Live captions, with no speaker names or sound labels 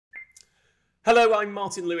Hello, I'm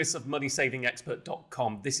Martin Lewis of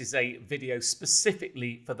MoneySavingExpert.com. This is a video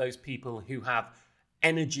specifically for those people who have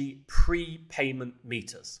energy prepayment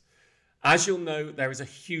meters. As you'll know, there is a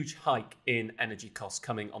huge hike in energy costs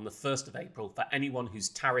coming on the 1st of April for anyone whose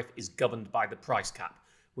tariff is governed by the price cap,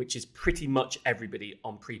 which is pretty much everybody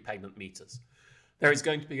on prepayment meters. There is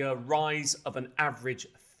going to be a rise of an average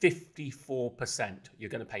 54%.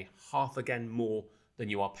 You're going to pay half again more than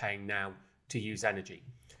you are paying now to use energy,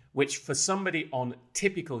 which for somebody on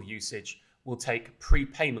typical usage will take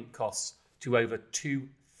prepayment costs to over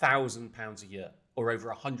 £2,000 a year or over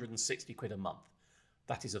 160 quid a month.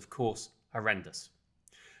 That is, of course, horrendous.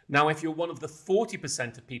 Now, if you're one of the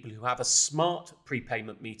 40% of people who have a smart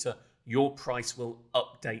prepayment meter, your price will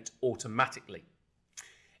update automatically.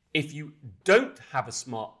 If you don't have a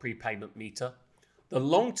smart prepayment meter, the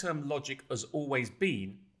long-term logic has always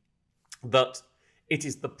been that it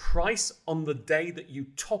is the price on the day that you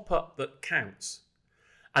top up that counts.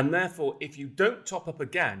 And therefore, if you don't top up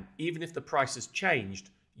again, even if the price has changed,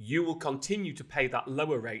 you will continue to pay that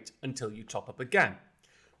lower rate until you top up again.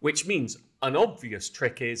 Which means an obvious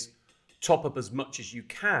trick is top up as much as you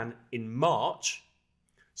can in March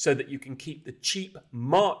so that you can keep the cheap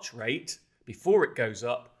March rate before it goes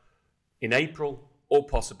up in April or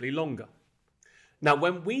possibly longer. Now,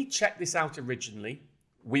 when we checked this out originally,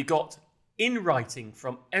 we got in writing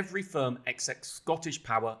from every firm except Scottish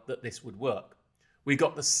Power that this would work. We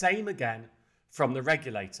got the same again from the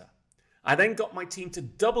regulator. I then got my team to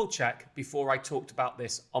double check before I talked about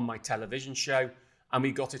this on my television show, and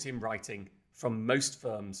we got it in writing from most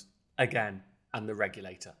firms again and the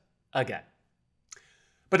regulator again.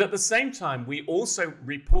 But at the same time, we also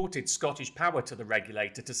reported Scottish Power to the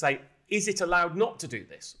regulator to say, is it allowed not to do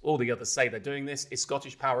this? All the others say they're doing this. Is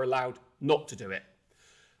Scottish Power allowed not to do it?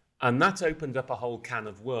 And that opened up a whole can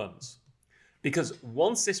of worms. Because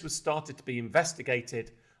once this was started to be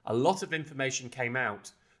investigated, a lot of information came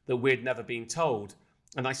out that we'd never been told.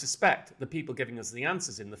 And I suspect the people giving us the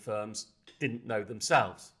answers in the firms didn't know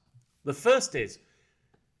themselves. The first is,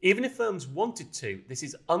 even if firms wanted to, this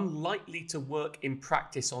is unlikely to work in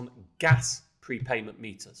practice on gas prepayment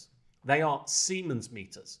meters. They are Siemens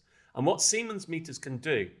meters. And what Siemens meters can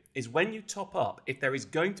do is when you top up, if there is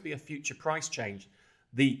going to be a future price change,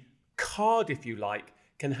 the card, if you like,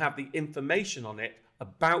 can have the information on it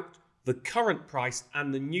about the current price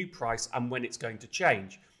and the new price and when it's going to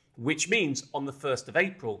change, which means on the 1st of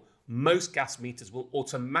April, most gas meters will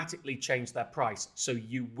automatically change their price, so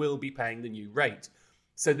you will be paying the new rate.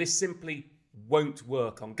 So this simply won't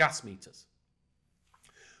work on gas meters.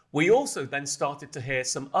 We also then started to hear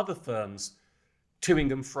some other firms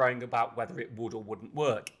toing and froing about whether it would or wouldn't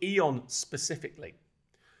work, E.ON specifically.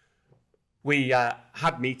 We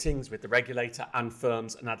had meetings with the regulator and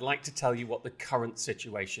firms, and I'd like to tell you what the current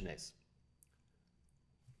situation is.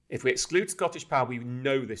 If we exclude Scottish Power, we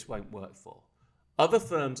know this won't work for. Other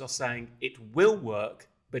firms are saying it will work,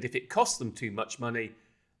 but if it costs them too much money,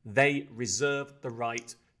 they reserve the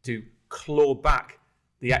right to claw back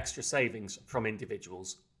the extra savings from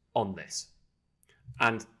individuals on this.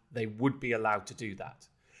 And they would be allowed to do that.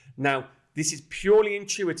 Now, this is purely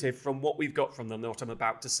intuitive from what we've got from them, what I'm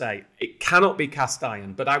about to say. It cannot be cast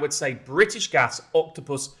iron, but I would say British Gas,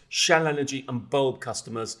 Octopus, Shell Energy and Bulb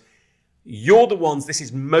customers, you're the ones this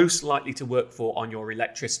is most likely to work for on your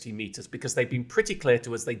electricity meters because they've been pretty clear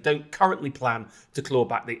to us they don't currently plan to claw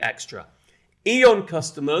back the extra. E.ON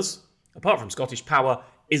customers, apart from Scottish Power,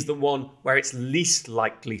 is the one where it's least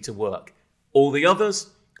likely to work. All the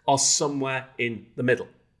others are somewhere in the middle.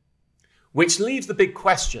 Which leaves the big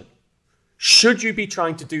question. Should you be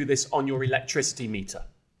trying to do this on your electricity meter?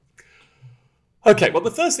 Okay, well, the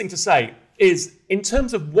first thing to say is in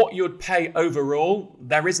terms of what you'd pay overall,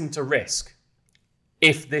 there isn't a risk.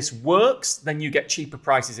 If this works, then you get cheaper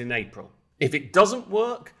prices in April. If it doesn't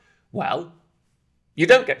work, well, you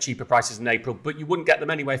don't get cheaper prices in April, but you wouldn't get them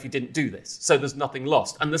anyway if you didn't do this. So there's nothing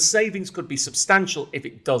lost. And the savings could be substantial if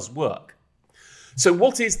it does work. So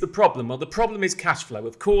what is the problem? Well, the problem is cash flow.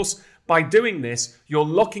 Of course, by doing this, you're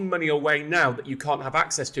locking money away now that you can't have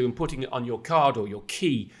access to and putting it on your card or your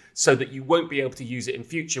key so that you won't be able to use it in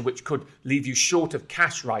future, which could leave you short of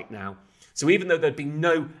cash right now. So even though there'd be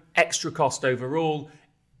no extra cost overall,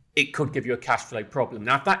 it could give you a cash flow problem.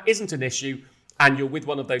 Now, if that isn't an issue and you're with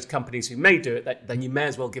one of those companies who may do it, then you may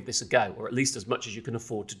as well give this a go, or at least as much as you can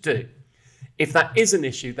afford to do. If that is an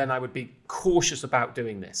issue, then I would be cautious about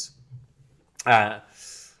doing this.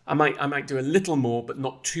 I might do a little more, but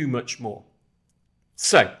not too much more.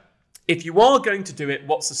 So, if you are going to do it,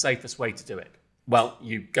 what's the safest way to do it? Well,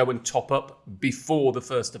 you go and top up before the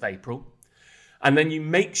 1st of April, and then you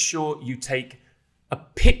make sure you take a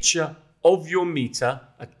picture of your meter,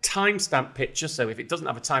 a timestamp picture. So if it doesn't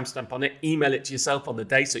have a timestamp on it, email it to yourself on the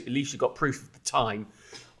day, so at least you've got proof of the time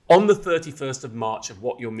on the 31st of March of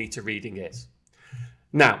what your meter reading is.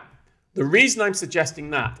 Now, the reason I'm suggesting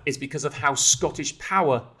that is because of how Scottish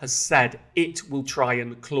Power has said it will try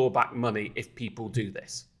and claw back money if people do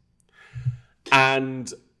this.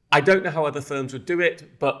 And I don't know how other firms would do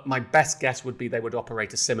it, but my best guess would be they would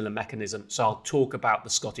operate a similar mechanism. So I'll talk about the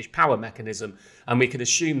Scottish Power mechanism, and we can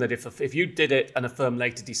assume that if you did it and a firm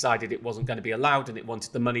later decided it wasn't going to be allowed and it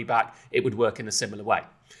wanted the money back, it would work in a similar way.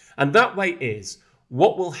 And that way is,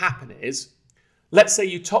 what will happen is, let's say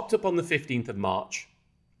you topped up on the 15th of March,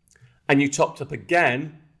 and you topped up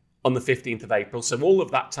again on the 15th of April. So all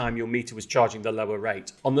of that time, your meter was charging the lower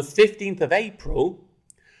rate. On the 15th of April,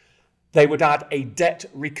 they would add a debt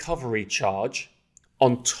recovery charge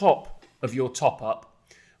on top of your top up,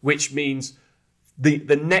 which means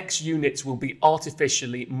the next units will be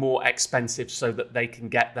artificially more expensive so that they can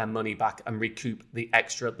get their money back and recoup the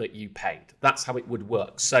extra that you paid. That's how it would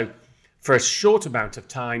work. So for a short amount of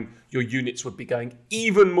time, your units would be going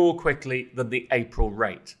even more quickly than the April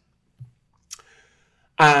rate.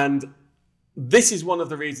 And this is one of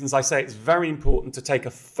the reasons I say it's very important to take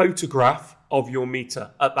a photograph of your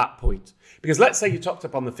meter at that point. Because let's say you topped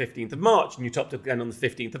up on the 15th of March and you topped up again on the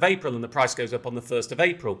 15th of April and the price goes up on the 1st of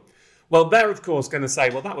April. Well, they're of course going to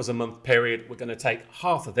say, well, that was a month period. We're going to take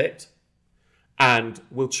half of it and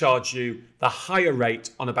we'll charge you the higher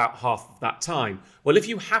rate on about half of that time. Well, if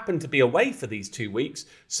you happen to be away for these 2 weeks,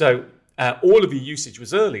 so all of your usage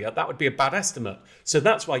was earlier, that would be a bad estimate. So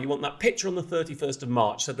that's why you want that picture on the 31st of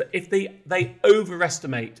March, so that if they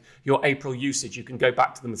overestimate your April usage, you can go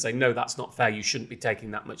back to them and say, no, that's not fair. You shouldn't be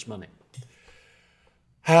taking that much money.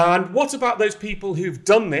 And what about those people who've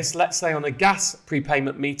done this, let's say on a gas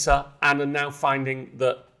prepayment meter, and are now finding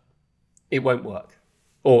that it won't work,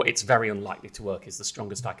 or it's very unlikely to work is the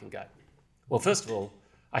strongest I can go? Well, first of all,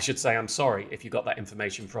 I should say I'm sorry if you got that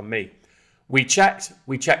information from me. We checked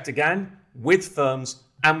again with firms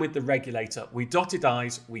and with the regulator. We dotted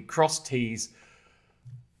I's, we crossed T's,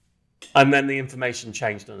 and then the information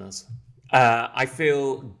changed on us. I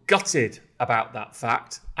feel gutted about that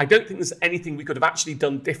fact. I don't think there's anything we could have actually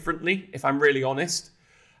done differently, if I'm really honest,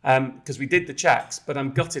 because we did the checks, but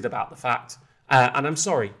I'm gutted about the fact. And I'm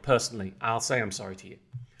sorry, personally. I'll say I'm sorry to you,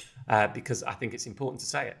 because I think it's important to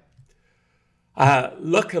say it.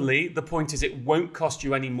 Luckily, the point is it won't cost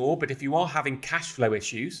you any more, but if you are having cash flow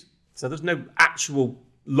issues, so there's no actual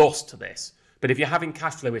loss to this, but if you're having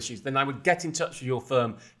cash flow issues, then I would get in touch with your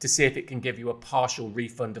firm to see if it can give you a partial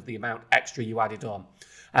refund of the amount extra you added on.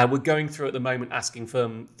 We're going through at the moment asking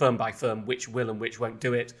firm by firm which will and which won't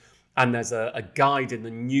do it. And there's a guide in the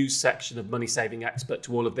news section of Money Saving Expert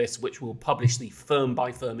to all of this, which will publish the firm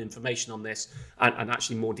by firm information on this and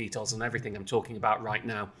actually more details on everything I'm talking about right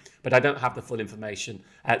now. But I don't have the full information.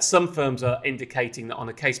 Some firms are indicating that on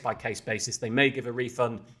a case-by-case basis, they may give a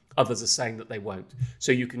refund. Others are saying that they won't.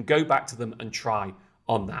 So you can go back to them and try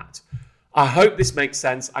on that. I hope this makes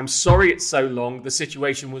sense. I'm sorry it's so long. The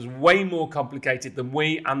situation was way more complicated than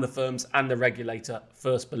we and the firms and the regulator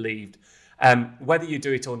first believed. Whether you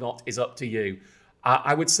do it or not is up to you.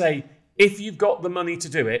 I would say if you've got the money to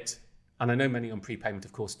do it, and I know many on prepayment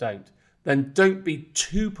of course don't, then don't be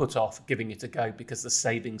too put off giving it a go because the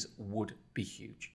savings would be huge.